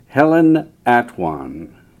Helene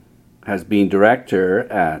Atwan has been director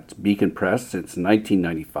at Beacon Press since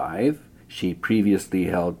 1995. She previously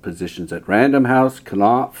held positions at Random House,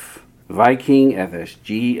 Knopf, Viking,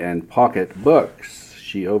 FSG, and Pocket Books.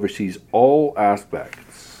 She oversees all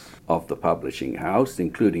aspects of the publishing house,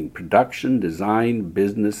 including production, design,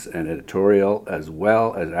 business, and editorial, as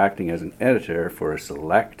well as acting as an editor for a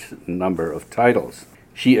select number of titles.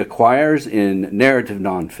 She acquires in narrative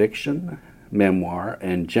nonfiction, memoir,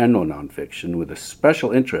 and general nonfiction with a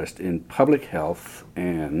special interest in public health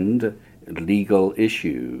and legal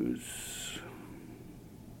issues.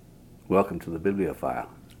 Welcome to the Bibliophile.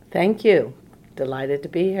 Thank you. Delighted to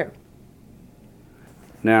be here.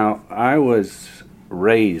 Now, I was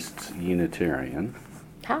raised Unitarian.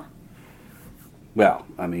 Huh? Well,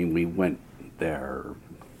 we went there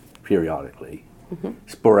periodically,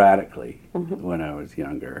 sporadically when I was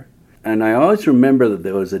younger. And I always remember that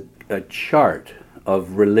there was a chart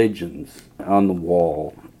of religions on the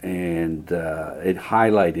wall, and it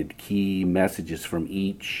highlighted key messages from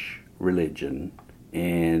each religion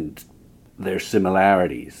and their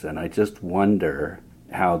similarities. And I just wonder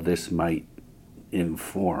how this might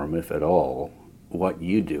inform, if at all, what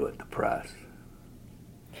you do at the press.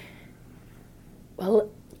 Well,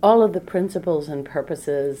 all of the principles and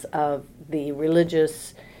purposes of the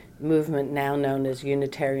religious movement now known as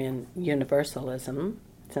Unitarian Universalism,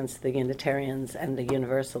 since the Unitarians and the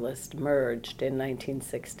Universalists merged in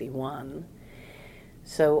 1961.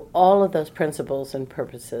 So all of those principles and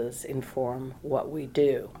purposes inform what we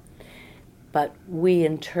do. But we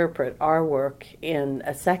interpret our work in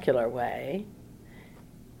a secular way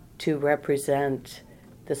to represent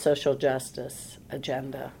the social justice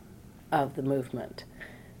agenda of the movement.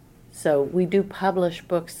 So we do publish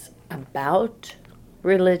books about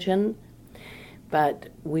religion, but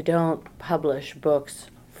we don't publish books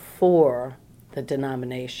for the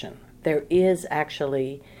denomination. There is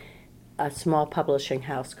actually a small publishing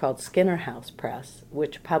house called Skinner House Press,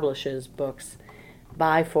 which publishes books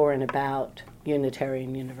by, for, and about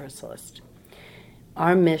Unitarian Universalist.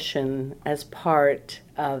 Our mission as part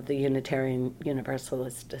of the Unitarian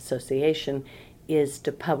Universalist Association is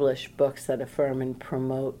to publish books that affirm and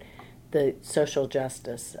promote the social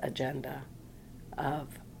justice agenda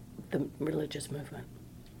of the religious movement.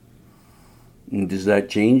 Does that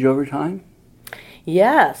change over time?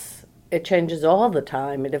 Yes, it changes all the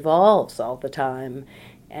time. It evolves all the time.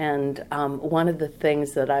 And one of the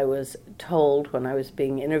things that I was told when I was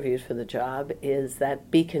being interviewed for the job is that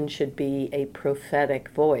Beacon should be a prophetic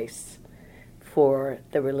voice for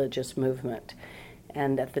the religious movement.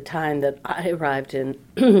 And at the time that I arrived in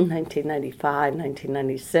 1995,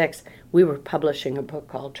 1996, we were publishing a book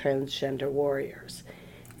called Transgender Warriors.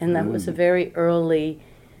 And that was a very early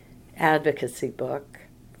advocacy book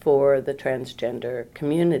for the transgender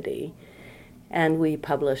community. And we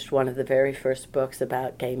published one of the very first books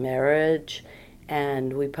about gay marriage,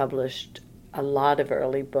 and we published a lot of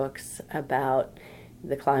early books about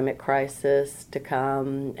the climate crisis to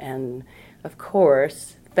come. And of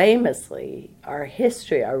course, famously, our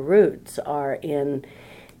history, our roots are in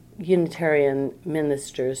Unitarian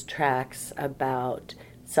ministers' tracts about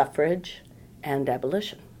suffrage and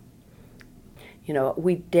abolition. You know,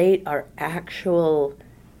 we date our actual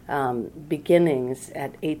beginnings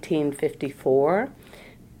at 1854,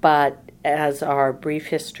 but as our brief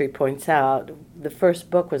history points out, the first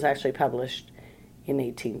book was actually published in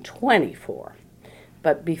 1824.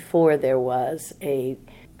 But before there was a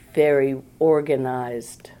very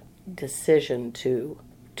organized decision to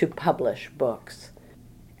publish books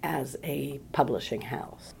as a publishing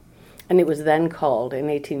house. And it was then called, in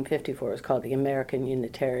 1854, it was called the American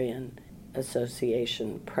Unitarian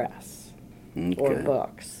Association Press, or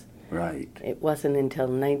books. Right. It wasn't until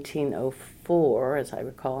 1904, as I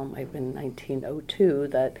recall, it might have been 1902,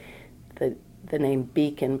 that the name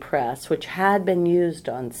Beacon Press, which had been used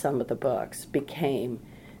on some of the books, became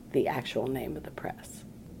the actual name of the press.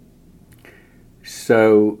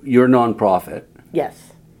 So you're a nonprofit.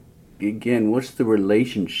 Yes. Again, what's the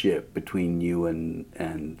relationship between you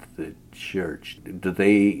and the church? Do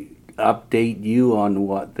they update you on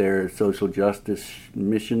what their social justice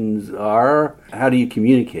missions are? How do you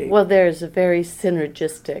communicate? Well, there's a very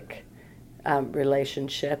synergistic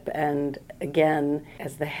relationship, and again,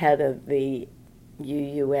 as the head of the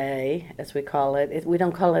UUA, as we call it, we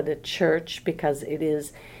don't call it a church because it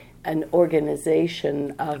is an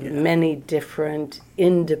organization of many different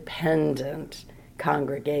independent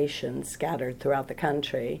congregations scattered throughout the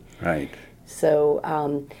country. Right. So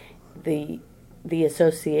the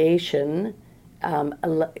association,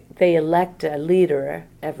 they elect a leader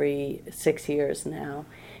every 6 years now,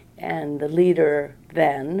 And the leader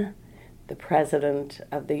then, the president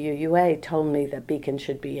of the UUA, told me that Beacon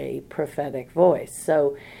should be a prophetic voice.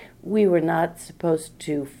 So we were not supposed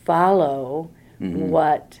to follow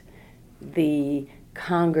what the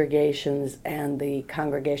congregations and the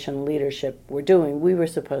congregation leadership were doing. We were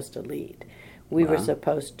supposed to lead. We were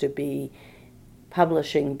supposed to be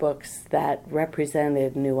publishing books that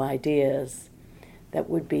represented new ideas that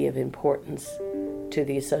would be of importance to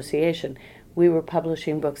the association. We were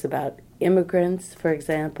publishing books about immigrants, for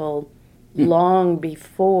example, long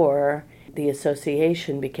before the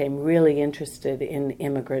association became really interested in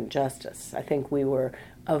immigrant justice. I think we were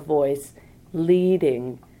a voice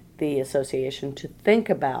leading the association to think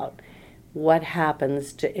about what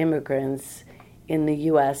happens to immigrants in the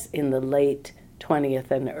U.S. in the late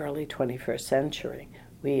 20th and early 21st century.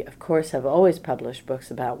 We, of course, have always published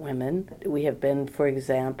books about women. We have been, for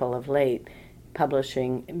example, of late,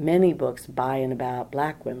 publishing many books by and about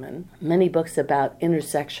black women, many books about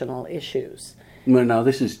intersectional issues. Well, now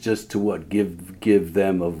this is just to what, give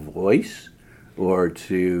them a voice, or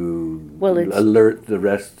to alert the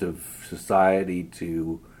rest of society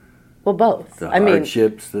to both. the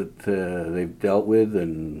hardships that they've dealt with,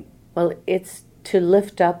 and it's to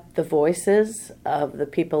lift up the voices of the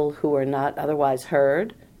people who are not otherwise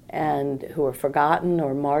heard and who are forgotten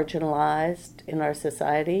or marginalized in our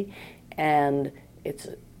society, and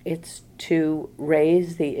it's to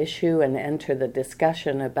raise the issue and enter the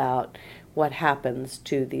discussion about what happens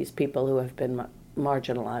to these people who have been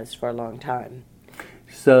marginalized for a long time.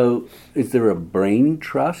 So is there a brain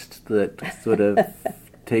trust that sort of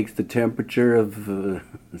takes the temperature of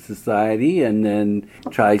society and then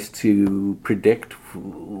tries to predict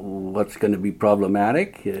what's going to be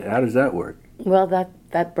problematic? How does that work? Well,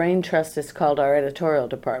 that brain trust is called our editorial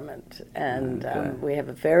department, and we have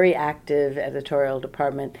a very active editorial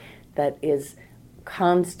department that is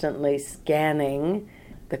constantly scanning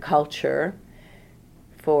the culture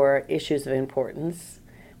for issues of importance.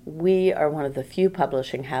 We are one of the few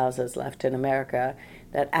publishing houses left in America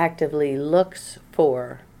that actively looks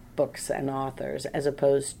for books and authors, as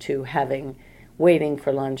opposed to waiting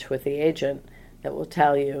for lunch with the agent that will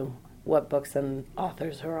tell you what books and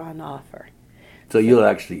authors are on offer. So you'll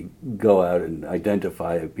actually go out and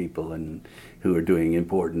identify people who are doing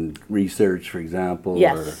important research, for example?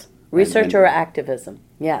 Yes, research or activism.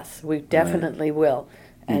 Yes, we definitely will.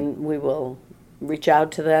 And we will reach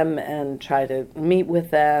out to them and try to meet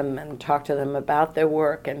with them and talk to them about their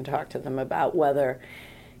work and talk to them about whether,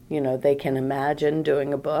 they can imagine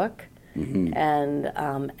doing a book.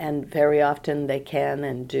 And very often they can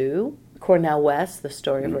and do. Cornel West, The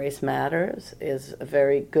Story of Race Matters, is a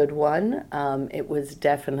very good one. It was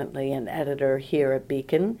definitely an editor here at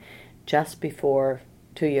Beacon just 2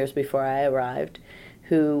 years before I arrived,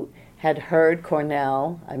 who had heard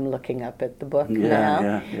Cornel, I'm looking up at the book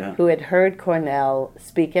who had heard Cornel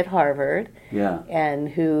speak at Harvard, and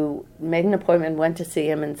who made an appointment, went to see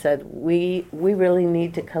him and said, we really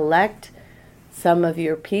need to collect some of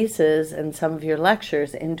your pieces and some of your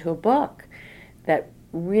lectures into a book that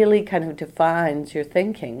really kind of defines your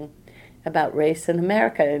thinking about race in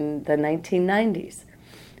America in the 1990s.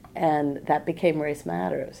 And that became Race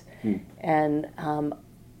Matters. And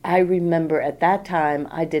I remember at that time,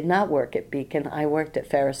 I did not work at Beacon. I worked at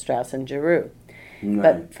Farrar, Straus and Giroux. Right.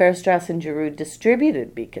 But Farrar, Straus and Giroux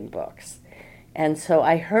distributed Beacon books. And so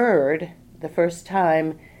I heard the first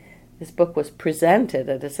time this book was presented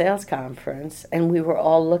at a sales conference, and we were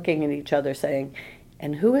all looking at each other saying,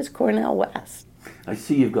 and who is Cornel West? I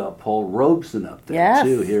see you've got Paul Robeson up there,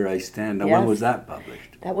 too. Here I stand. Now, when was that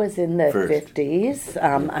published? That was in the 50s.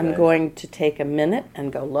 I'm going to take a minute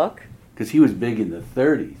and go look. Because he was big in the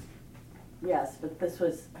 30s. Yes, but I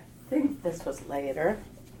think this was later.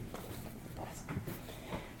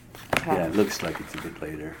 Yeah, it looks like it's a bit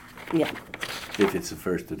later. Yeah. If it's the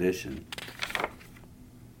first edition.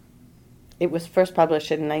 It was first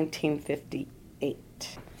published in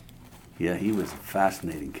 1958. Yeah, he was a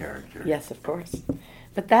fascinating character. Yes, of course.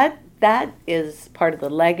 But that is part of the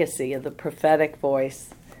legacy of the prophetic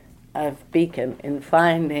voice of Beacon in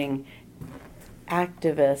finding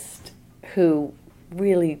activists who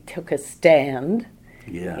really took a stand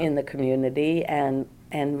in the community and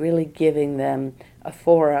really giving them a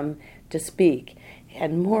forum to speak.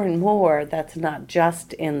 And more, that's not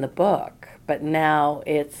just in the book, but now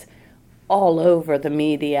it's all over the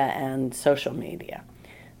media and social media.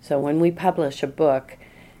 So when we publish a book,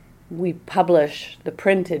 we publish the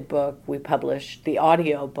printed book, we publish the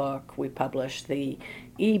audio book, we publish the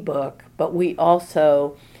e-book, but we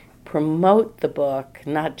also promote the book,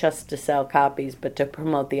 not just to sell copies, but to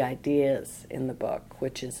promote the ideas in the book,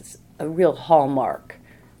 which is a real hallmark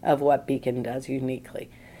of what Beacon does uniquely.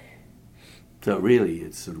 So really,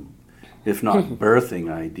 it's sort of, if not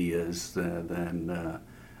birthing ideas, then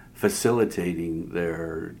facilitating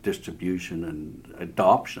their distribution and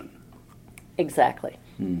adoption. Exactly.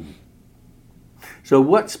 So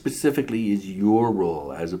what specifically is your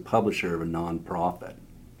role as a publisher of a nonprofit?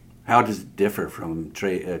 How does it differ from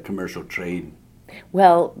commercial trade?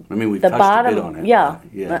 Well, I mean, we've touched a bit on it.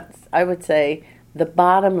 Yeah. I would say the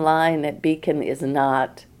bottom line at Beacon is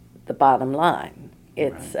not the bottom line.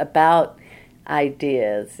 It's about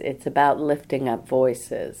ideas. It's about lifting up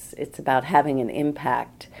voices. It's about having an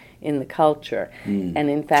impact in the culture. And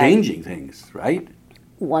in fact, changing things, right?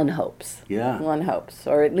 One hopes. Yeah. One hopes,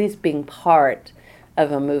 or at least being part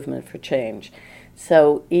of a movement for change.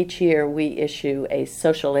 So each year we issue a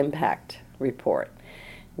social impact report,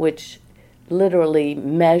 which literally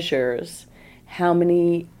measures how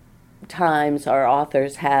many times our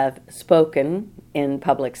authors have spoken in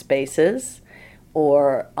public spaces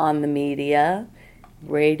or on the media,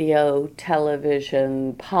 radio,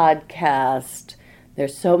 television, podcast.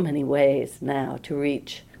 There's so many ways now to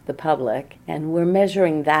reach the public, and we're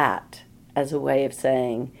measuring that as a way of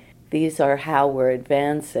saying these are how we're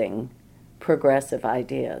advancing progressive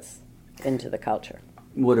ideas into the culture.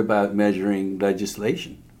 What about measuring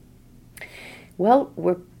legislation? Well,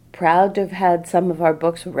 we're proud to have had some of our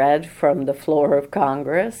books read from the floor of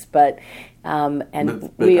Congress, but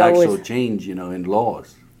we actual always change, in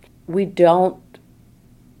laws. We don't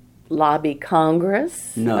lobby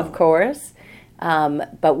Congress, of course,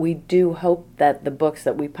 but we do hope that the books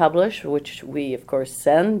that we publish, which we of course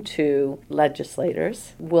send to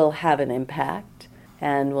legislators, will have an impact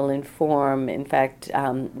and will inform. In fact,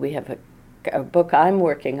 we have a book I'm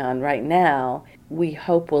working on right now. We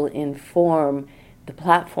hope will inform the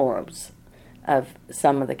platforms of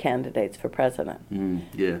some of the candidates for president.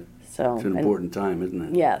 Yeah. So it's an important time, isn't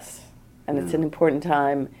it? Yes. And it's an important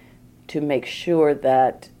time to make sure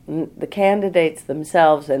that the candidates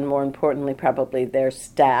themselves, and more importantly probably their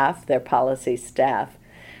staff, their policy staff,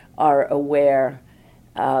 are aware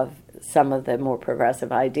of some of the more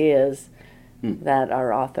progressive ideas that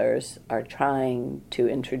our authors are trying to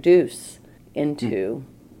introduce into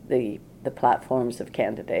the platforms of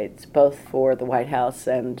candidates, both for the White House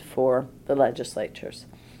and for the legislatures.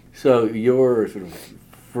 So your sort of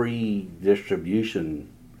free distribution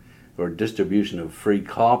or distribution of free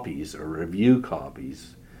copies or review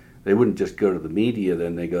copies, they wouldn't just go to the media,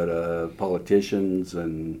 then they go to politicians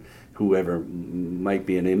and whoever might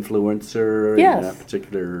be an influencer in that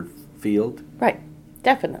particular field? Right,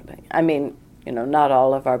 definitely. I mean, not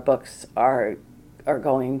all of our books are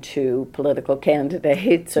going to political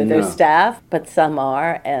candidates or their staff, but some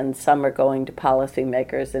are, and some are going to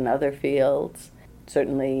policymakers in other fields,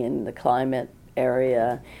 certainly in the climate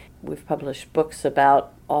area. We've published books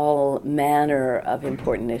about all manner of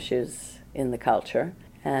important issues in the culture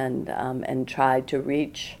and tried to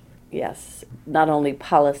reach, not only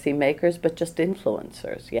policymakers, but just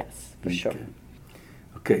influencers, yes, for sure.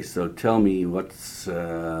 Okay, so tell me what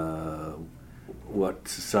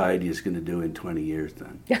society is going to do in 20 years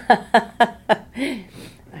then?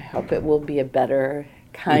 I hope it will be a better,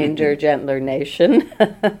 kinder, gentler nation.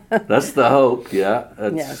 That's the hope, yeah.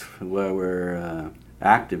 That's why we're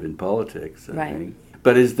active in politics, I think.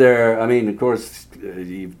 But is there, of course,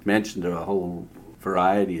 you've mentioned a whole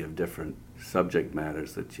variety of different subject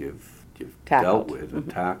matters that you've dealt with and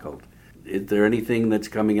tackled. Is there anything that's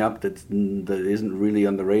coming up that isn't really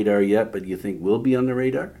on the radar yet, but you think will be on the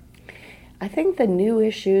radar? I think the new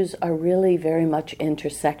issues are really very much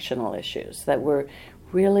intersectional issues that we're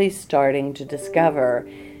really starting to discover.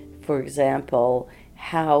 For example,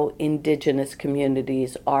 how indigenous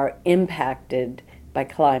communities are impacted by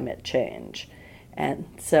climate change. And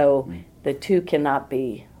so the two cannot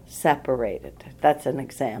be separated. That's an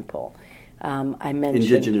example. I mentioned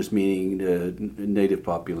indigenous meaning the native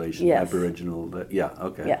population, Aboriginal.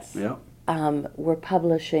 Okay. Yes. Yeah. We're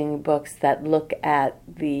publishing books that look at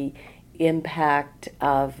the impact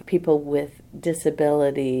of people with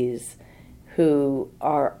disabilities who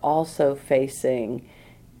are also facing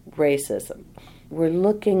racism. We're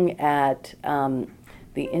looking at the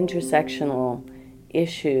intersectional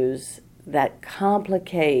issues that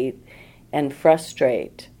complicate and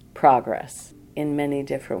frustrate progress in many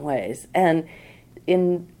different ways. And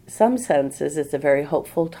in some senses, it's a very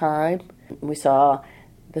hopeful time. We saw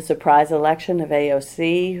the surprise election of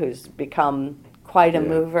AOC, who's become quite a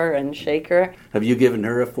mover and shaker. Have you given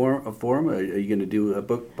her a forum? Are you going to do a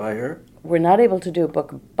book by her? We're not able to do a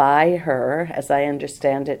book by her. As I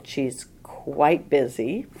understand it, she's quite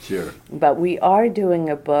busy. Sure. But we are doing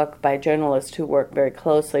a book by journalists who worked very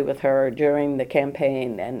closely with her during the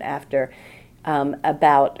campaign and after,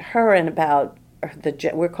 about her and about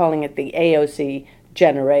we're calling it the AOC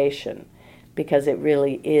generation, because it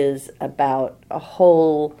really is about a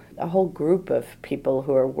whole group of people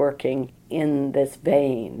who are working in this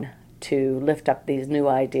vein to lift up these new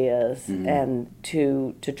ideas and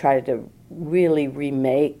to try to really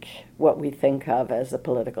remake what we think of as a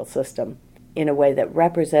political system in a way that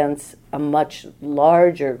represents a much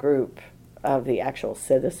larger group of the actual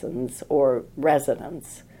citizens or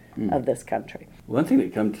residents of this country. One thing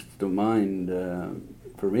that comes to mind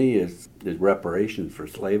for me is reparations for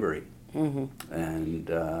slavery and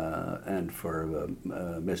for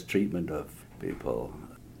mistreatment of people.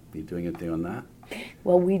 Are you doing anything on that?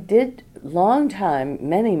 Well, we did long time,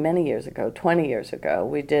 many years ago, 20 years ago,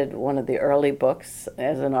 we did one of the early books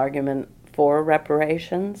as an argument for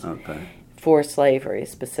reparations. Okay. For slavery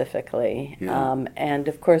specifically. Yeah. And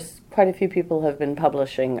of course, quite a few people have been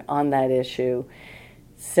publishing on that issue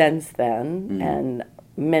since then, and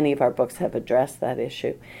many of our books have addressed that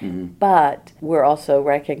issue. But we're also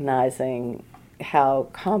recognizing how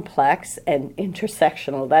complex and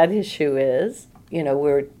intersectional that issue is. You know,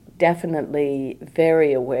 we're definitely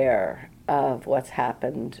very aware of what's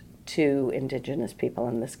happened to Indigenous people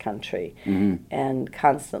in this country and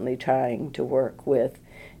constantly trying to work with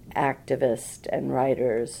activists and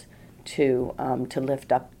writers to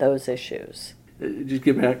lift up those issues. Just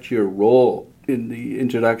get back to your role in the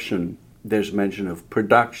introduction. There's mention of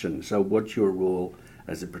production. So what's your role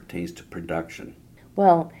as it pertains to production?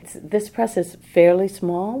 Well, this press is fairly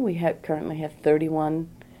small. We currently have 31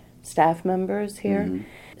 staff members here.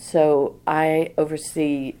 So I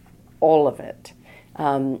oversee all of it.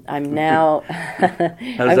 I'm now...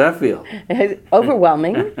 How does that feel?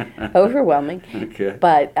 Overwhelming. Okay.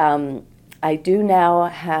 But I do now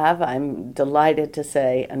have, I'm delighted to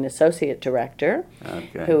say, an associate director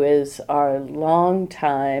who is our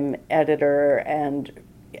longtime editor and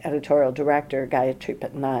editorial director, Gayatri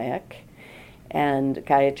Patnaik. And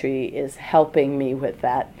Gayatri is helping me with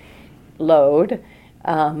that load.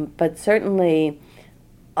 But certainly,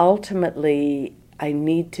 ultimately, I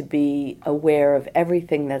need to be aware of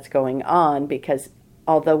everything that's going on, because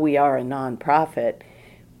although we are a nonprofit,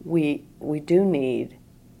 we do need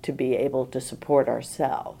to be able to support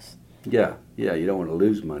ourselves. Yeah, you don't want to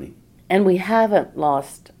lose money. And we haven't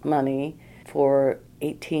lost money for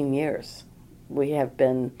 18 years. We have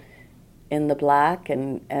been in the black,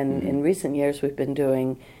 and in recent years we've been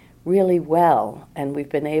doing really well, and we've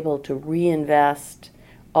been able to reinvest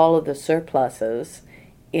all of the surpluses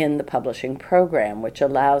in the publishing program, which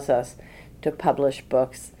allows us to publish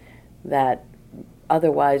books that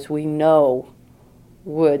otherwise we know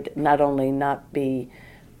would not only not be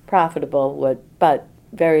profitable, but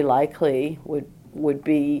very likely would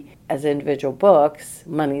be, as individual books,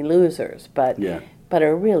 money losers, but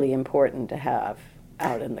are really important to have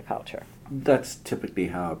out in the culture. That's typically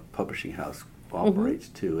how a publishing house operates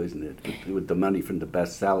too, isn't it? With the money from the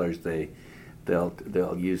bestsellers,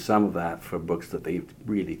 they'll use some of that for books that they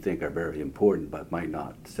really think are very important but might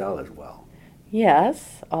not sell as well.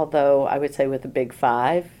 Yes, although I would say with the big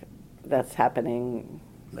five, that's happening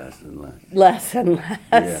less and less. Less and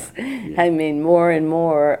less. Yeah. I mean, more and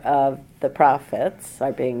more of the profits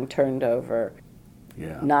are being turned over,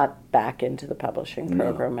 not back into the publishing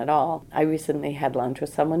program at all. I recently had lunch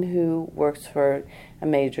with someone who works for a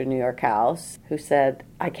major New York house who said,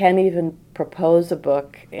 I can't even propose a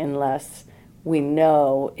book unless we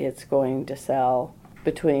know it's going to sell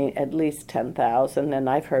between at least 10,000, and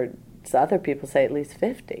I've heard other people say at least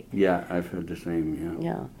 50. Yeah, I've heard the same,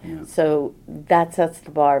 Yeah. So that sets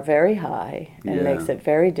the bar very high and makes it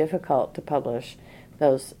very difficult to publish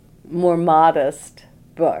those more modest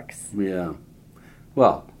books. Yeah.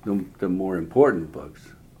 Well, the more important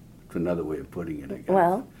books, it's another way of putting it, I guess.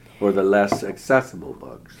 Well. Or the less accessible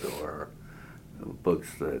books, or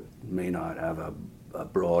books that may not have a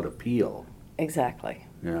broad appeal. Exactly.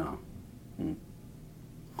 Yeah.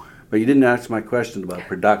 But you didn't answer my question about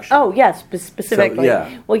production. Oh, yes, specifically. So,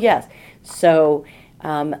 yeah. Well, yes. So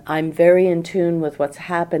I'm very in tune with what's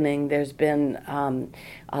happening. There's been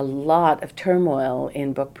a lot of turmoil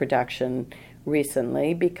in book production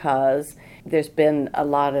recently because there's been a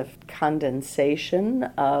lot of condensation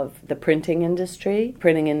of the printing industry.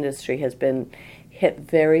 Printing industry has been hit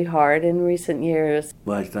very hard in recent years.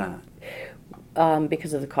 Why is that?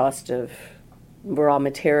 Because of the cost of raw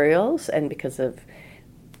materials and because of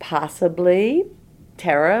possibly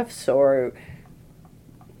tariffs or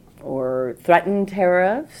threatened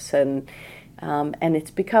tariffs, and it's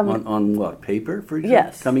become on what, paper, for example?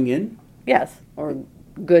 Yes. Coming in? Yes, or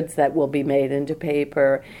goods that will be made into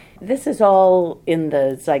paper. This is all in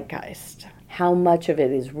the zeitgeist. How much of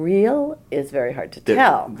it is real is very hard to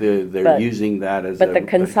tell. They're using that as but the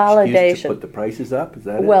consolidation, excuse to put the prices up? Is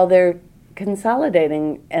that it? Well, they're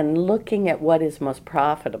consolidating and looking at what is most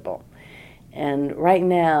profitable. And right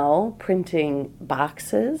now, printing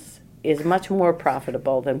boxes is much more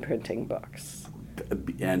profitable than printing books.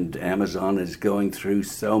 And Amazon is going through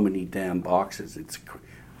so many damn boxes.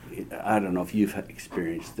 I don't know if you've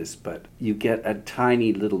experienced this, but you get a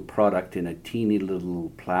tiny little product in a teeny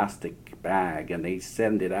little plastic bag, and they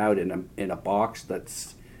send it out in a box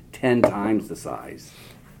that's 10 times the size,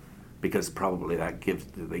 because probably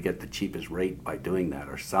they get the cheapest rate by doing that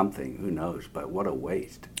or something. Who knows? But what a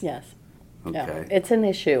waste. Yes. Okay. Yeah. It's an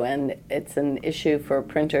issue, and it's an issue for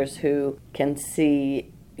printers who can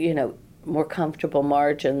see, more comfortable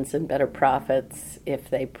margins and better profits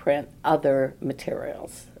if they print other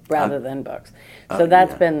materials rather than books. So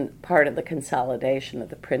that's been part of the consolidation of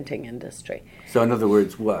the printing industry. So in other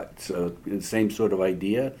words, what? So the same sort of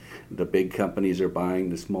idea? The big companies are buying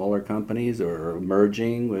the smaller companies, or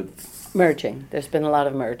merging with... Merging. There's been a lot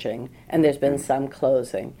of merging, and there's been some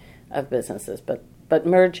closing of businesses, but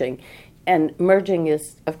merging. And merging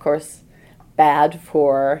is, of course, bad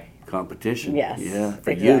for... competition. Yes. Yeah,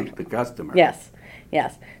 for exactly. you, the customer. Yes.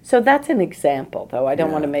 So that's an example, though. I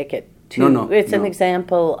don't want to make it too... It's an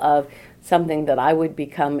example of something that I would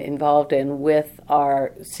become involved in with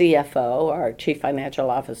our CFO, our Chief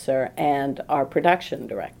Financial Officer, and our production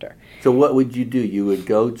director. So what would you do? You would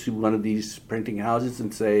go to one of these printing houses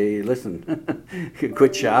and say, listen,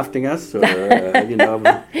 quit shafting us, or, you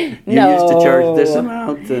used to charge this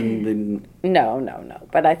amount. And No.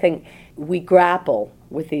 But I think we grapple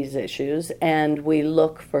with these issues, and we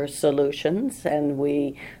look for solutions, and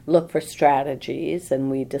we look for strategies,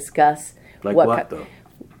 and we discuss... Like what though?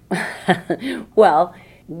 Well,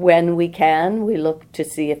 when we can, we look to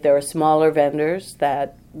see if there are smaller vendors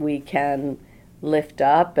that we can lift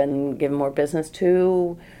up and give more business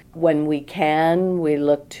to. When we can, we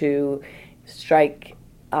look to strike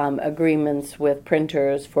agreements with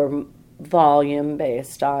printers for volume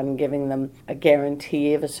based on giving them a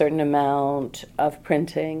guarantee of a certain amount of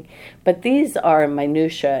printing. But these are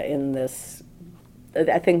minutiae in this,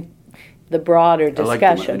 I think, the broader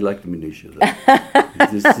discussion. I like the minutiae, though.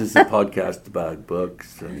 This is a podcast about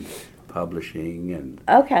books and publishing and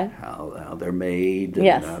how they're made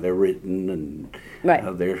and how they're written and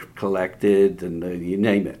how they're collected and you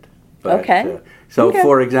name it. But,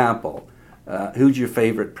 for example, who's your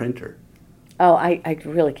favorite printer? Oh, I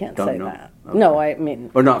really can't say that. Okay. No, I mean...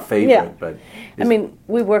 Or not favorite, but... I mean,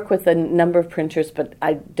 we work with a number of printers, but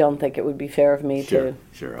I don't think it would be fair of me to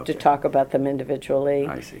talk about them individually.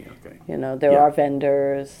 I see, okay. There are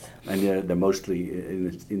vendors. And they're mostly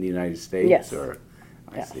in the United States? Yes.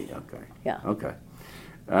 I see, okay. Yeah. Okay.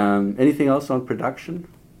 Anything else on production?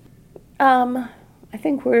 I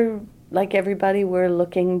think like everybody, we're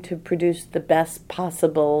looking to produce the best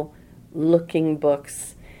possible looking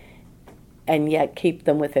books and yet keep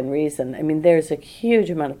them within reason. I mean, there's a huge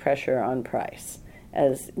amount of pressure on price,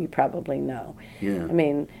 as you probably know. Yeah. I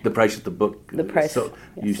mean... The price of the book. The price. So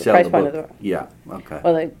you the sell price the point book. Of the, yeah, okay.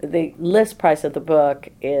 Well, the list price of the book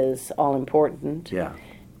is all important. Yeah.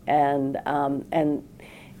 And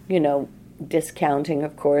discounting,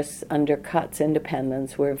 of course, undercuts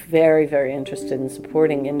independence. We're very, very interested in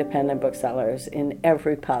supporting independent booksellers in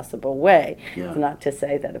every possible way. Yeah. Not to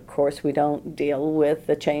say that, of course, we don't deal with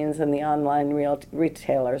the chains and the online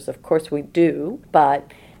retailers. Of course we do,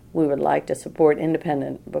 but we would like to support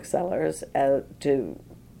independent booksellers to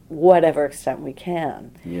whatever extent we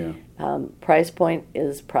can. Yeah. Price point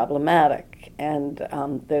is problematic, and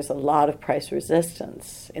there's a lot of price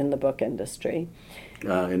resistance in the book industry.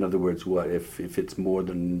 In other words, what if it's more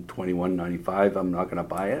than $21.95, I'm not going to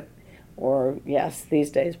buy it? Or yes, these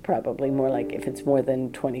days probably more like if it's more than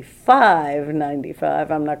 $25.95,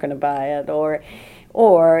 I'm not going to buy it.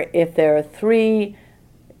 Or if there are 3,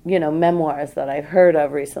 memoirs that I've heard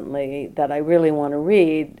of recently that I really want to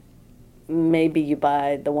read, maybe you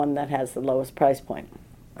buy the one that has the lowest price point.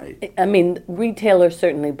 I mean, retailers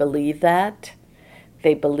certainly believe that.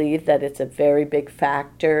 They believe that it's a very big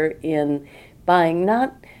factor in buying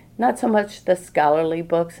not so much the scholarly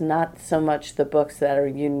books, not so much the books that are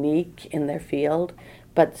unique in their field,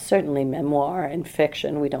 but certainly memoir and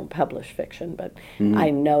fiction. We don't publish fiction, but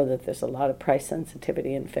I know that there's a lot of price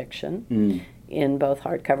sensitivity in fiction, in both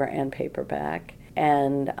hardcover and paperback,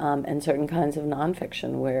 and certain kinds of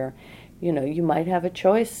nonfiction where, you might have a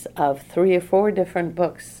choice of 3 or 4 different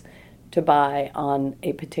books to buy on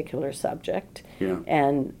a particular subject, Yeah.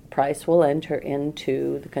 and price will enter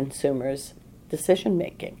into the consumer's decision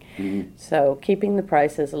making. Mm-hmm. So keeping the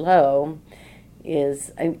prices low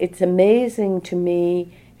it's amazing to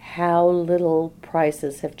me how little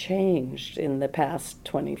prices have changed in the past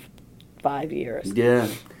 25 years. Yeah.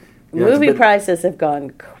 Movie prices have gone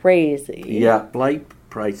crazy. Yeah, flight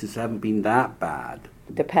prices haven't been that bad.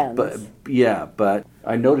 Depends. But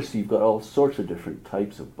I noticed you've got all sorts of different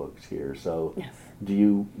types of books here. So Yes. do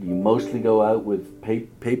you mostly go out with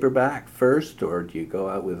paperback first, or do you go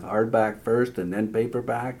out with hardback first and then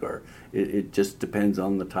paperback, or it just depends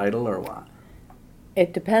on the title, or what?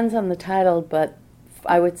 It depends on the title, but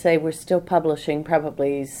I would say we're still publishing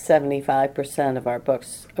probably 75% of our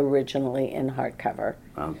books originally in hardcover.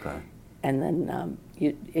 Okay. And then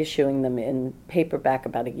issuing them in paperback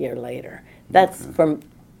about a year later. That's from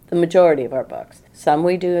the majority of our books. Some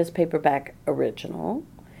we do as paperback original,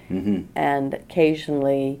 Mm-hmm. and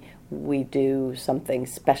occasionally we do something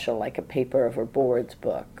special like a paper over boards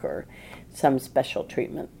book or some special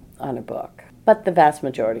treatment on a book. But the vast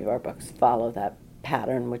majority of our books follow that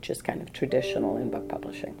pattern, which is kind of traditional in book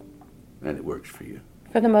publishing. And it works for you.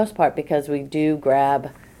 For the most part, because we do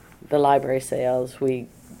grab the library sales, we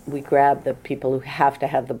grab the people who have to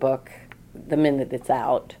have the book the minute it's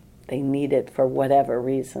out. They need it for whatever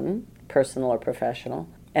reason, personal or professional.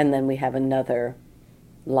 And then we have another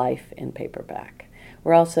life in paperback.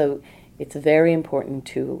 It's very important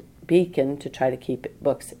to Beacon to try to keep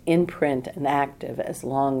books in print and active as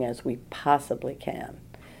long as we possibly can.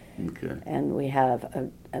 Okay. And we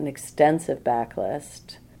have an extensive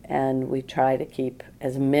backlist, and we try to keep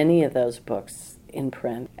as many of those books in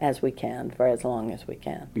print as we can for as long as we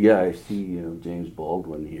can. Yeah, I see James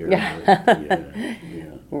Baldwin here.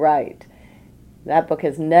 Yeah. Right. That book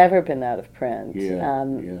has never been out of print.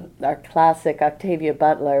 Our classic Octavia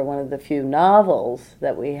Butler, one of the few novels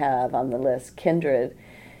that we have on the list, Kindred,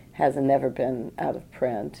 has never been out of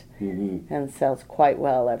print, and sells quite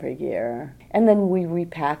well every year. And then we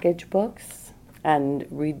repackage books and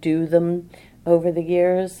redo them over the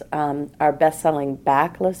years. Our best-selling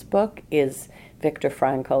backlist book is Viktor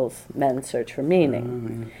Frankl's Men's Search for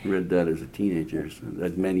Meaning. Read that as a teenager,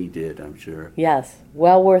 as many did, I'm sure. Yes,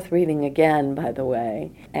 well worth reading again, by the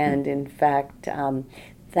way. And in fact,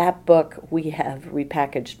 that book we have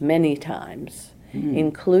repackaged many times,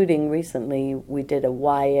 including recently we did a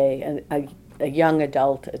YA, a young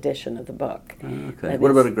adult edition of the book. Okay. What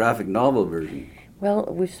about a graphic novel version? Well,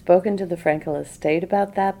 we've spoken to the Frankel estate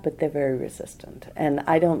about that, but they're very resistant. And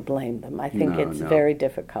I don't blame them. I think it's very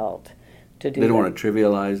difficult to do. They don't want to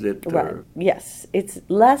trivialize it? Right. Yes.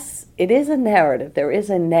 It is a narrative. There is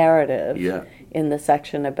a narrative in the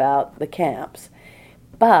section about the camps.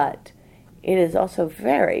 But it is also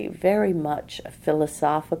very, very much a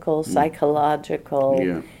philosophical,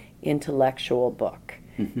 psychological, intellectual book.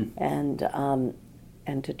 And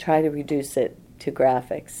to try to reduce it to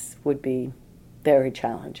graphics would be very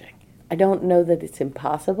challenging. I don't know that it's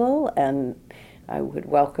impossible, and I would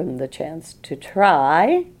welcome the chance to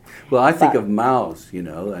try. Well, I think of Mouse,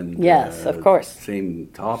 and yes, of course, same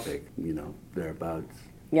topic, thereabouts.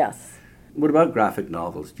 Yes. What about graphic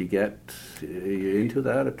novels? Are you into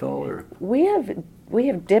that at all, or? We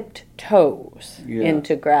have dipped toes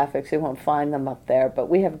into graphics. You won't find them up there, but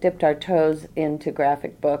we have dipped our toes into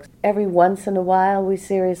graphic books. Every once in a while, we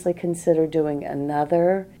seriously consider doing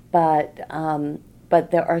another, but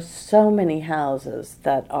there are so many houses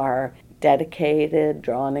that are dedicated,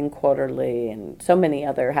 drawn in quarterly, and so many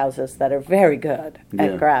other houses that are very good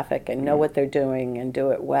at graphic and know what they're doing and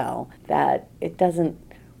do it well, that it doesn't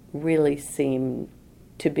really seem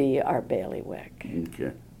to be our bailiwick.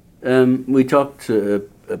 Okay. We talked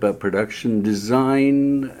about production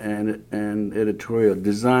design and editorial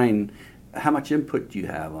design. How much input do you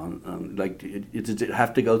have on does it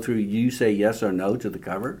have to go through you say yes or no to the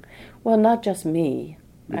cover? Well, not just me.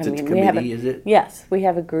 It's a committee, is it? Yes, we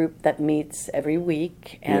have a group that meets every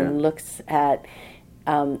week and looks at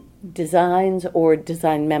designs or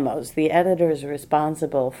design memos. The editor is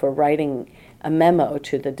responsible for writing a memo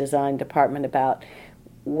to the design department about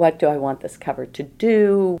what do I want this cover to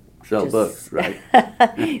do. Sell books, right?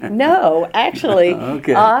 No, actually,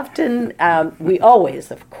 often we always,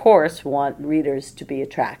 of course, want readers to be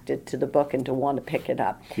attracted to the book and to want to pick it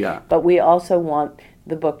up. Yeah. But we also want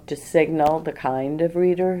the book to signal the kind of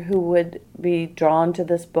reader who would be drawn to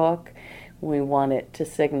this book. We want it to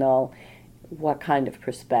signal what kind of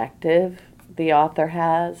perspective the author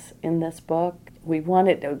has in this book. We want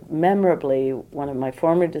it to, memorably, one of my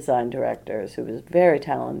former design directors, who was a very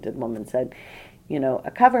talented woman, said,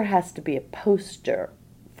 a cover has to be a poster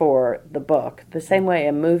for the book, the same way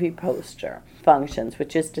a movie poster functions,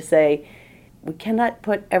 which is to say, we cannot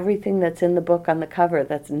put everything that's in the book on the cover.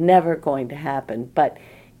 That's never going to happen. But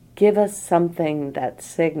give us something that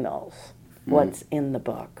signals what's in the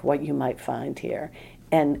book, what you might find here,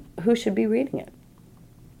 and who should be reading it.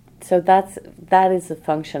 So that is the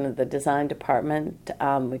function of the design department.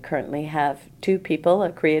 We currently have 2 people,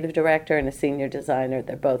 a creative director and a senior designer.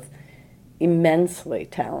 They're both immensely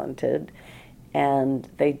talented, and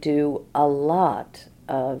they do a lot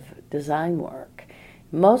of design work.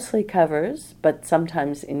 Mostly covers, but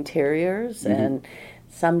sometimes interiors, and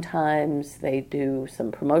sometimes they do some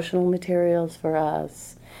promotional materials for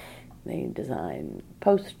us. They design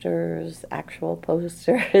posters, actual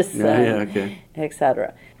posters,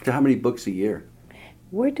 etc. So how many books a year?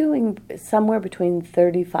 We're doing somewhere between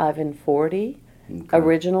 35 and 40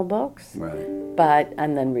 original books,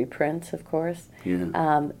 and then reprints, of course.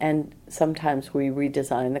 And sometimes we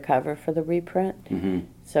redesign the cover for the reprint,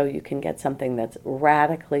 so you can get something that's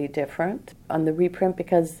radically different on the reprint,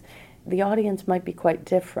 because the audience might be quite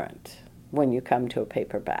different when you come to a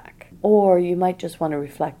paperback. Or you might just want to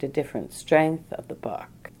reflect a different strength of the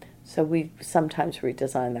book. So we sometimes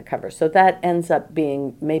redesign the cover. So that ends up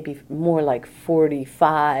being maybe more like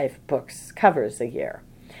 45 covers a year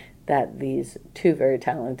that these 2 very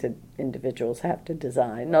talented individuals have to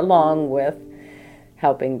design, along with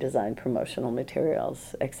helping design promotional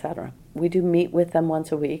materials, etc. We do meet with them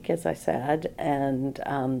once a week, as I said, and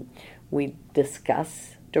we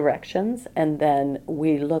discuss directions, and then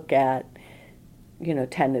we look at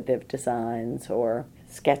tentative designs or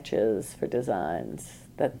sketches for designs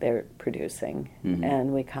that they're producing,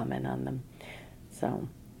 and we comment on them. So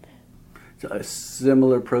a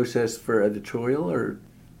similar process for editorial, or?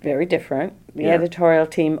 Very different. The editorial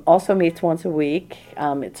team also meets once a week.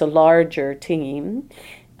 It's a larger team.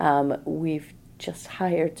 We've just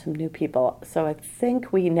hired some new people. So I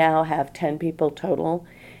think we now have 10 people total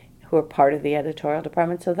who are part of the editorial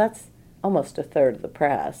department. So that's almost a third of the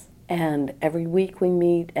press. And every week we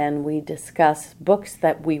meet and we discuss books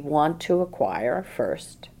that we want to acquire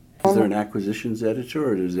first. Is there an acquisitions editor,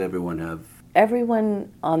 or does everyone have?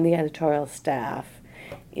 Everyone on the editorial staff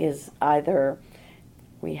is either,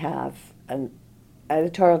 we have an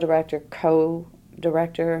editorial director,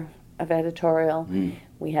 co-director of editorial,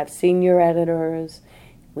 we have senior editors,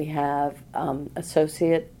 we have an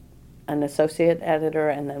associate editor,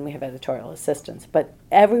 and then we have editorial assistants. But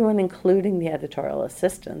everyone, including the editorial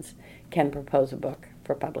assistants, can propose a book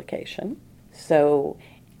for publication. So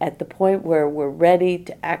at the point where we're ready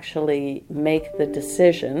to actually make the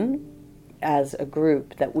decision as a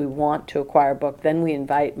group that we want to acquire a book, then we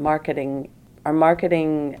invite our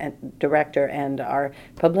marketing director and our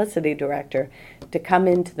publicity director to come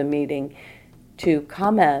into the meeting to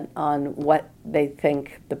comment on what they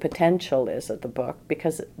think the potential is of the book,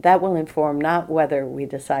 because that will inform not whether we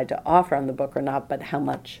decide to offer on the book or not, but how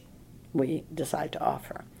much we decide to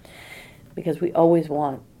offer. Because we always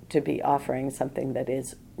want to be offering something that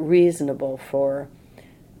is reasonable for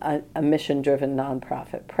a mission-driven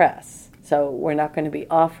nonprofit press. So we're not going to be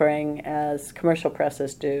offering, as commercial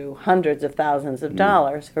presses do, hundreds of thousands of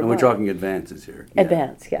dollars for books. And we're talking advances here.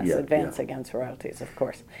 Advance, yes. Advance against royalties, of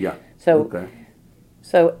course. Yeah.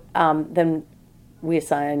 So then we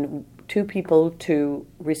assign 2 people to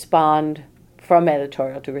respond from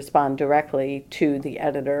editorial, to respond directly to the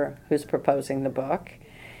editor who's proposing the book.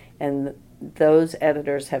 And those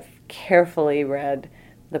editors have carefully read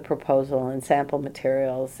the proposal and sample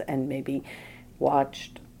materials and maybe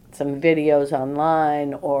watched some videos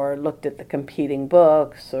online or looked at the competing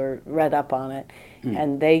books or read up on it.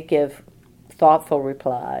 And they give thoughtful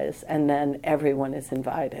replies, and then everyone is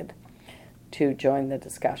invited to join the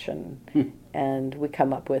discussion. And we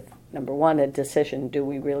come up with, number 1, a decision. Do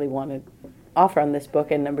we really want to offer on this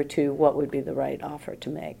book? And number 2, what would be the right offer to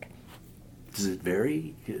make? Does it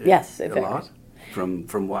vary? Yes, it varies. A lot?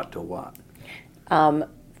 From what to what?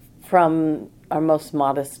 From our most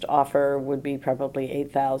modest offer would be probably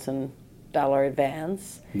 $8,000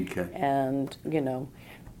 advance. Okay. And,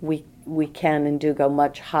 we can and do go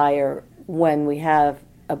much higher when we have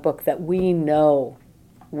a book that we know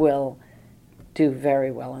will do very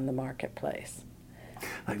well in the marketplace.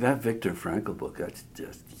 Like that Viktor Frankl book, that's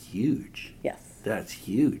just huge. Yes. That's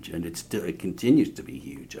huge, and it continues to be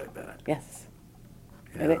huge, I bet. Yes.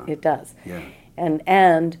 Yeah. It does. Yeah.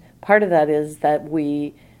 And part of that is that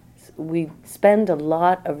we spend a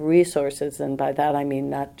lot of resources, and by that I mean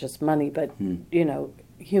not just money, but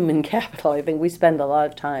human capital. I think we spend a lot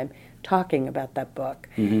of time talking about that book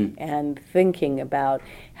and thinking about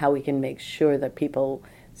how we can make sure that people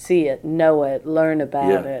see it, know it, learn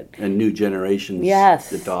about it. And new generations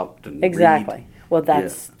Yes, adopt and exactly. read. Well,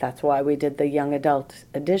 that's why we did the young adult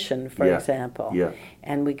edition, for example. Yeah.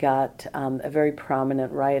 And we got a very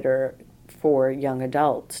prominent writer for young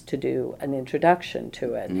adults to do an introduction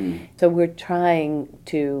to it. So we're trying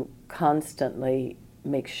to constantly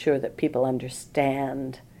make sure that people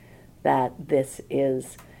understand that this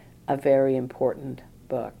is a very important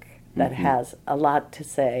book that has a lot to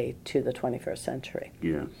say to the 21st century.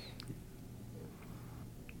 Yeah.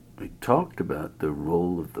 We talked about the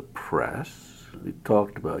role of the press. We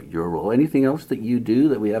talked about your role. Anything else that you do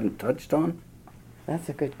that we haven't touched on? That's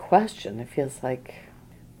a good question. It feels like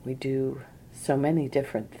we do so many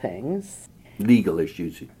different things. Legal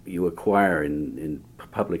issues you acquire in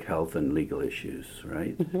public health and legal issues,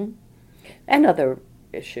 right? And other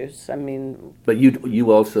issues. I mean... But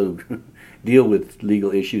you also deal with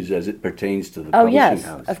legal issues as it pertains to the publishing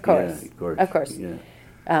house. Of course. Yeah, of course. Of course. Yeah.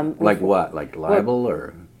 Like what? Like libel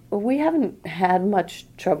or... We haven't had much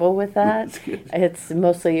trouble with that. That's good. It's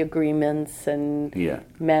mostly agreements and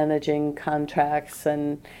managing contracts.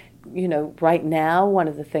 And, you know, right now, one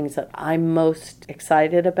of the things that I'm most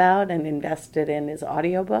excited about and invested in is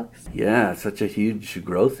audiobooks. Yeah, such a huge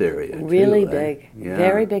growth area. Really too, big. Yeah.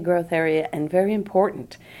 Very big growth area and very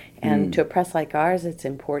important. And to a press like ours, it's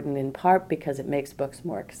important in part because it makes books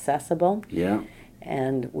more accessible. Yeah.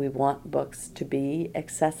 And we want books to be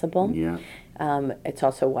accessible. Yeah. It's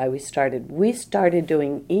also why we started. We started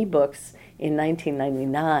doing ebooks in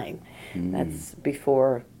 1999. That's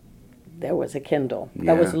before there was a Kindle.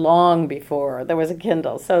 That was long before there was a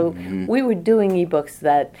Kindle. So we were doing ebooks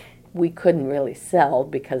that we couldn't really sell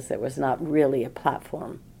because there was not really a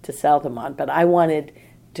platform to sell them on. But I wanted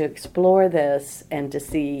to explore this and to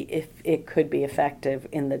see if it could be effective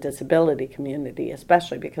in the disability community,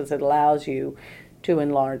 especially because it allows you to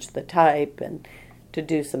enlarge the type and to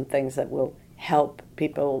do some things that will help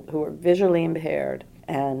people who are visually impaired.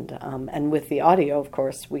 And with the audio, of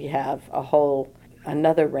course, we have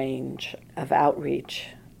another range of outreach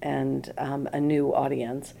and a new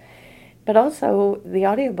audience. But also, the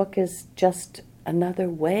audiobook is just another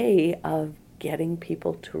way of getting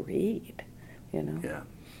people to read, you know. Yeah.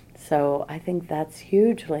 So I think that's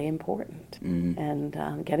hugely important,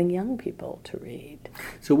 and getting young people to read.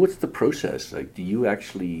 So what's the process? Like, do you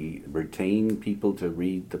actually retain people to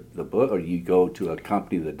read the book, or you go to a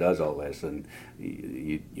company that does all this and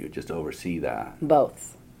you just oversee that?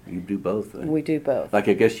 Both. You do both? We do both. Like,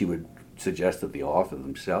 I guess you would suggest that the author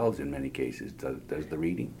themselves, in many cases, does the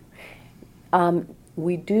reading?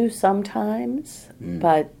 We do sometimes,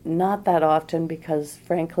 but not that often because,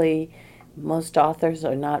 frankly, most authors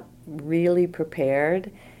are not really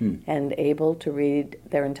prepared and able to read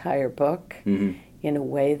their entire book in a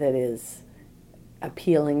way that is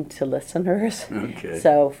appealing to listeners. Okay.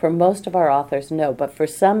 So for most of our authors, no. But for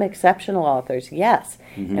some exceptional authors, yes.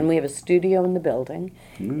 And we have a studio in the building,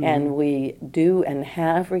 and we do and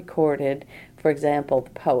have recorded, for example,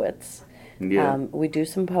 the poets. Yeah. We do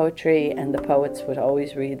some poetry, and the poets would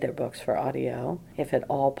always read their books for audio, if at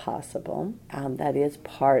all possible. That is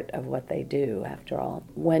part of what they do, after all.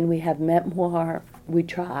 When we have memoir, we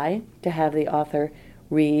try to have the author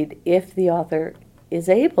read if the author is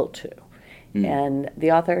able to. And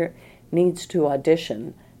the author needs to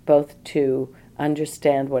audition, both to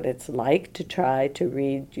understand what it's like to try to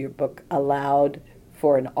read your book aloud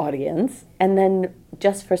for an audience, and then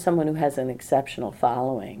just for someone who has an exceptional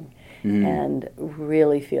following and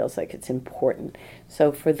really feels like it's important.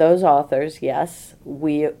 So for those authors, yes,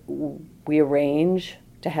 we arrange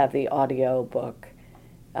to have the audio book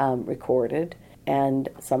recorded, and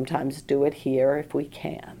sometimes do it here if we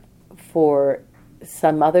can. For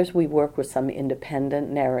some others, we work with some independent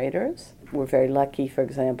narrators. We're very lucky, for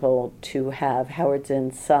example, to have Howard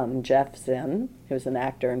Zinn's son, Jeff Zinn, who's an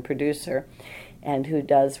actor and producer, and who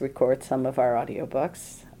does record some of our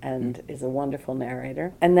audiobooks and is a wonderful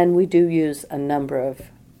narrator. And then we do use a number of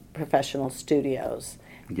professional studios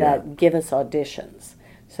that give us auditions.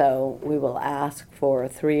 So we will ask for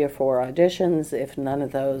 3 or 4 auditions. If none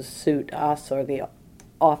of those suit us or the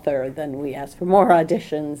author, then we ask for more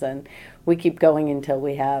auditions, and we keep going until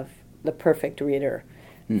we have the perfect reader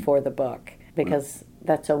for the book, because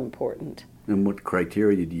that's so important. And what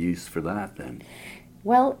criteria do you use for that, then?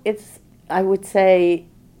 Well, I would say,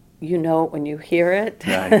 you know it when you hear it.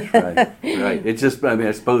 Right. It's just, I mean,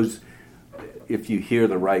 I suppose if you hear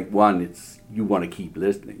the right one, you want to keep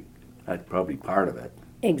listening. That's probably part of it.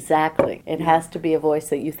 Exactly. It has to be a voice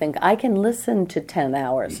that you think, I can listen to 10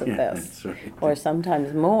 hours of Yeah, this, that's right. or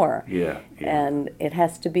sometimes more. Yeah. And it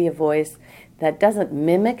has to be a voice that doesn't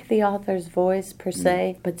mimic the author's voice per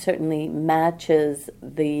se, but certainly matches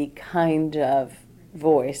the kind of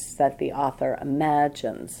voice that the author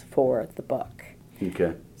imagines for the book.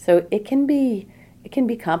 Okay. So it can be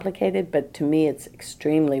complicated, but to me it's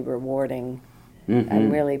extremely rewarding.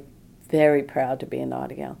 I'm really very proud to be in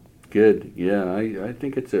audio. Good. Yeah, I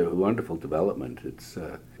think it's a wonderful development. It's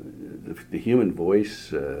the human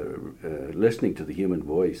voice, listening to the human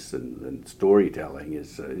voice and storytelling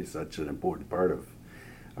is such an important part of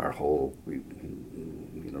our whole,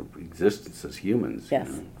 existence as humans.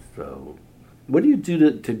 Yes. So, what do you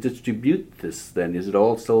do to distribute this then? Is it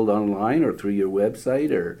all sold online or through your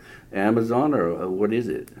website or Amazon or what is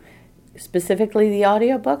it? Specifically the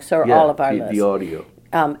audiobooks or all of our lists? The audio.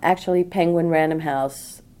 Actually, Penguin Random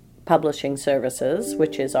House Publishing Services,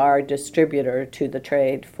 which is our distributor to the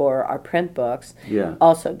trade for our print books,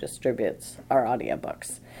 also distributes our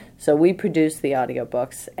audiobooks. So we produce the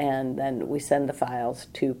audiobooks and then we send the files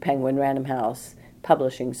to Penguin Random House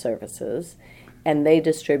Publishing Services, and they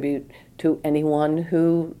distribute to anyone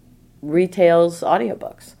who retails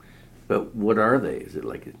audiobooks. But what are they? Is it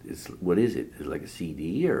like what is it? Is it like a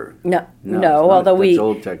CD or no? Although that's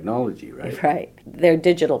old technology, right? Right. They're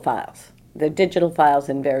digital files. They're digital files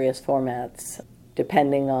in various formats,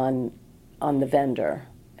 depending on the vendor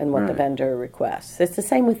and what the vendor requests. It's the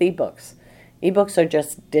same with ebooks. Ebooks are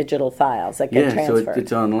just digital files that get transferred. So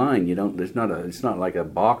it's online. It's not like a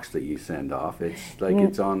box that you send off. It's like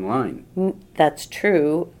it's online. That's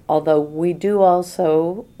true. Although we do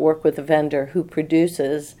also work with a vendor who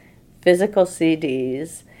produces physical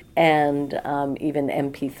CDs and even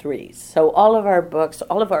MP3s. So all of our books,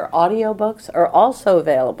 all of our audio books are also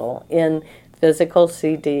available in physical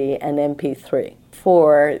CD and MP3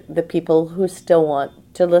 for the people who still want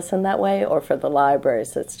to listen that way, or for the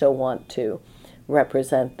libraries that still want to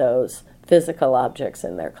represent those physical objects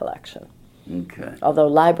in their collection. Okay. Although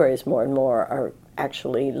libraries more and more are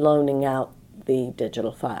actually loaning out the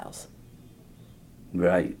digital files.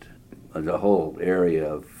 Right. There's a whole area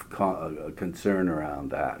of concern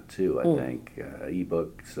around that too, I think.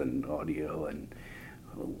 Ebooks and audio and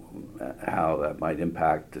how that might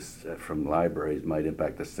impact from libraries, might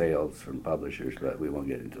impact the sales from publishers, but we won't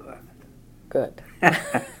get into that. Good.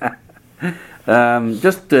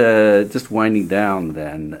 Just winding down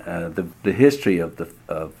then, the history of the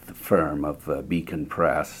firm of Beacon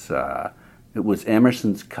Press. It was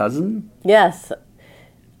Emerson's cousin? Yes.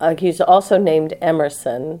 He's also named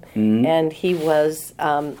Emerson, and he was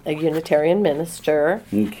a Unitarian minister.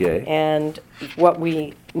 Okay. And what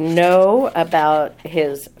we know about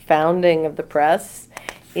his founding of the press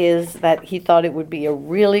is that he thought it would be a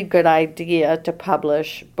really good idea to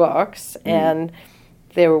publish books, and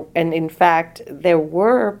in fact there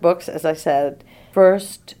were books, as I said.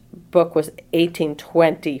 First book was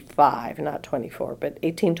 1825, not 24, but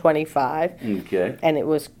 1825. Okay. And it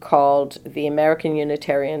was called the American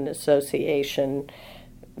Unitarian Association.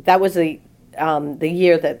 That was the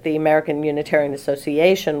year that the American Unitarian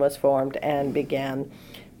Association was formed and began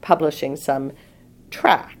publishing some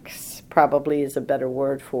tracts, probably is a better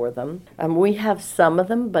word for them. We have some of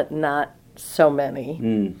them, but not so many.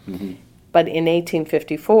 Mm-hmm. But in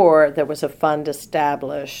 1854, there was a fund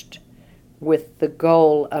established with the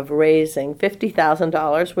goal of raising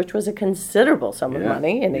 $50,000, which was a considerable sum of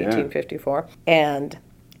money in 1854, and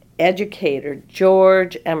educator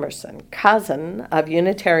George Emerson, cousin of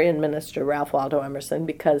Unitarian minister Ralph Waldo Emerson,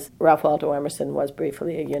 because Ralph Waldo Emerson was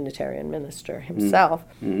briefly a Unitarian minister himself,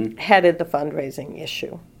 headed the fundraising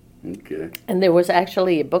issue. Okay. And there was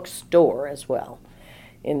actually a bookstore as well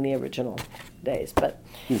in the original days, but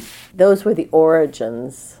those were the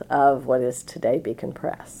origins of what is today Beacon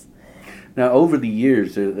Press. Now, over the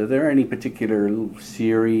years, are there any particular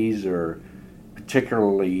series or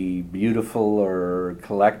particularly beautiful or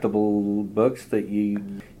collectible books that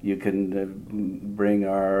you can bring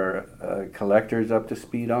our collectors up to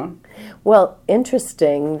speed on? Well,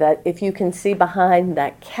 interesting that if you can see behind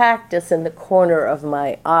that cactus in the corner of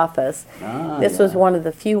my office, this was one of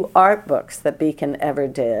the few art books that Beacon ever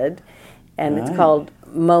did, and it's called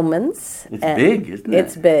Moments. It's big, isn't it?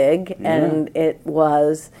 It's big, and it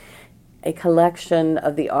was a collection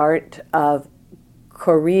of the art of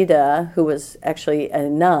Corrida, who was actually a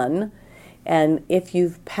nun. And if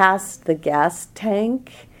you've passed the gas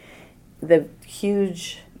tank, the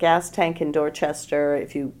huge gas tank in Dorchester,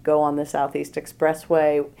 if you go on the Southeast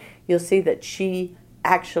Expressway, you'll see that she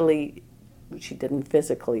didn't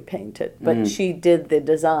physically paint it, but she did the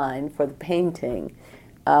design for the painting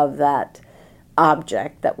of that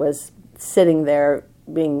object that was sitting there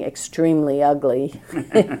being extremely ugly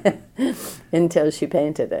until she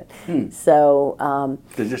painted it. So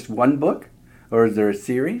There's just one book? Or is there a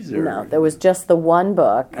series? Or? no, there was just the one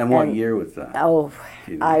book. And what year was that? Oh,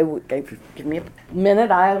 give me a minute,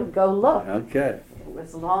 I'll go look. Okay. It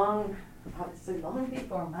was long, obviously long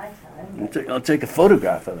before my time. I'll take a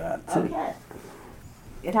photograph of that, too. Okay.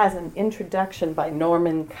 It has an introduction by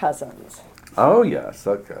Norman Cousins. Oh, yes,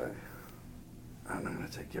 okay. I'm going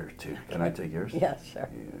to take yours, too. Can I take yours? Yeah, sure.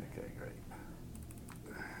 Yeah, okay, great.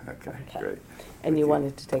 Okay, great. And you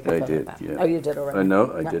wanted to take a photo of that? Yeah. Oh, you did already?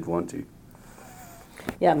 No, I did want to.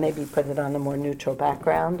 Yeah, maybe put it on a more neutral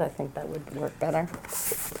background. I think that would work better.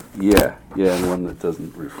 Yeah, and one that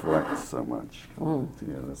doesn't reflect so much.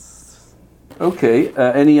 Okay,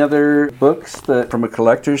 any other books that, from a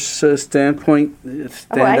collector's standpoint,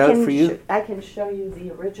 stand out for you? I can show you the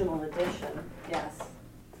original edition, yes.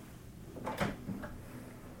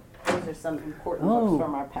 Those are some important books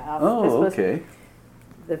from our past. Oh, okay.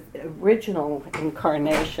 The original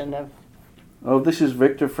incarnation of... Oh, this is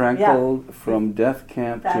Viktor Frankl, From Death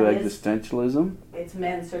Camp to Existentialism? It's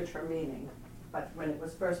Man's Search for Meaning. But when it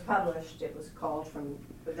was first published, it was called From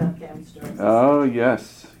the Death Camp to Existentialism. Oh,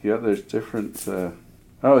 yes. Yeah, there's different...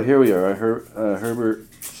 here we are.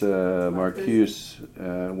 Herbert Marcuse,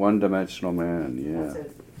 One-Dimensional Man, yeah. That's a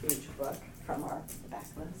huge book from our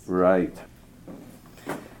backlist. Right.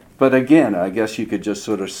 But again, I guess you could just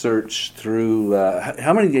sort of search through,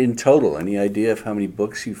 how many in total? Any idea of how many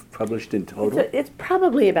books you've published in total? It's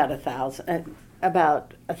probably about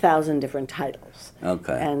 1,000 different titles.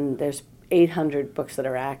 Okay. And there's 800 books that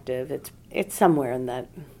are active. It's somewhere in that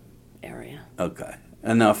area. Okay.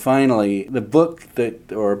 And now finally, the book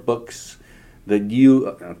or books that you,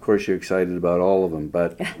 of course you're excited about all of them,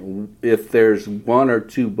 but if there's one or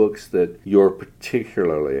two books that you're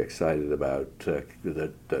particularly excited about that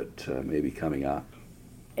may be coming up.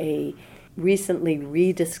 A recently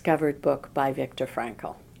rediscovered book by Viktor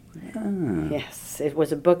Frankl. Ah. Yes, it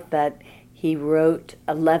was a book that he wrote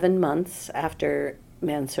 11 months after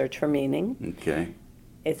Man's Search for Meaning. Okay.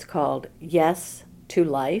 It's called Yes to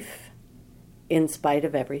Life, in Spite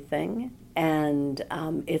of Everything. And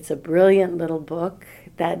it's a brilliant little book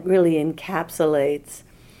that really encapsulates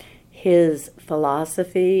his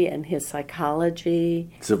philosophy and his psychology.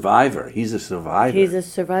 Survivor. He's a survivor. He's a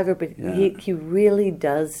survivor, but he really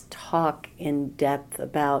does talk in depth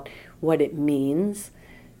about what it means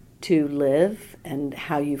to live and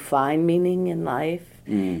how you find meaning in life.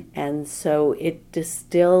 And so it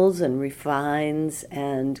distills and refines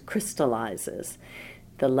and crystallizes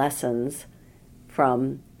the lessons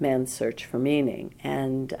from Man's Search for Meaning.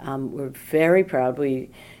 And we're very proud. We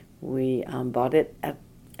bought it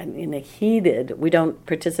in a heated, we don't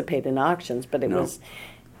participate in auctions, but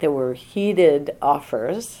there were heated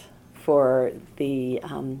offers for the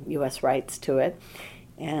U.S. rights to it.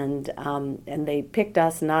 And they picked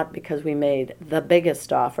us not because we made the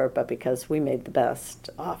biggest offer, but because we made the best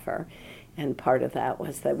offer. And part of that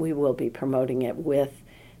was that we will be promoting it with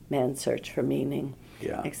Man's Search for Meaning.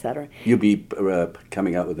 Yeah, etc. You'll be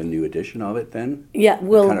coming out with a new edition of it then? Yeah,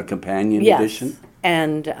 we'll... kind of companion edition?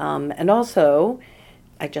 And also,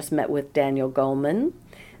 I just met with Daniel Goleman,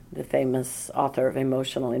 the famous author of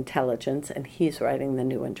Emotional Intelligence, and he's writing the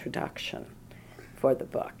new introduction for the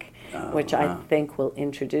book, which I think will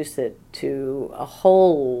introduce it to a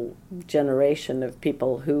whole generation of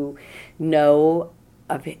people who know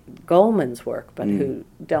of Goleman's work, but who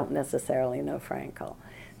don't necessarily know Frankl.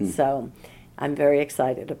 So I'm very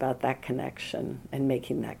excited about that connection and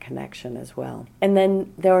making that connection as well. And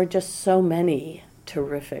then there are just so many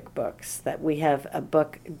terrific books that we have a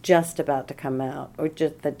book just about to come out, or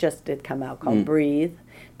that just did come out, called Breathe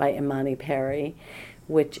by Imani Perry,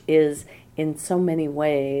 which is in so many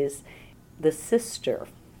ways the sister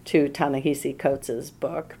to Ta-Nehisi Coates'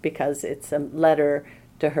 book, because it's a letter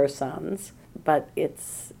to her sons, but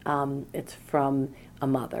it's from a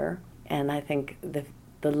mother. And I think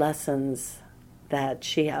the lessons that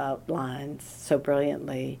she outlines so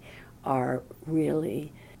brilliantly are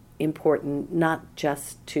really important, not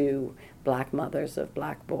just to black mothers of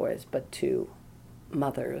black boys, but to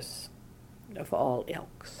mothers of all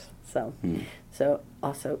ilks. So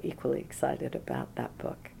also equally excited about that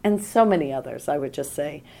book. And so many others. I would just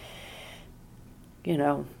say,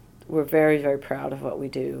 we're very, very proud of what we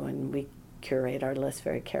do, and we curate our list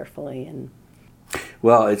very carefully. And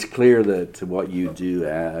well, it's clear that what you do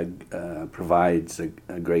provides a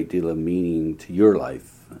great deal of meaning to your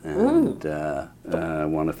life. And I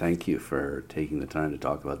want to thank you for taking the time to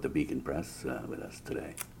talk about the Beacon Press with us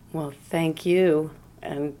today. Well, thank you.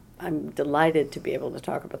 And I'm delighted to be able to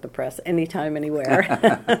talk about the press anytime,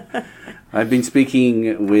 anywhere. I've been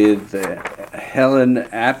speaking with Helene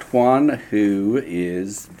Atwan, who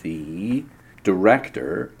is the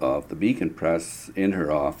director of the Beacon Press in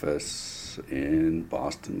her office in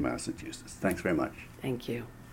Boston, Massachusetts. Thanks very much. Thank you.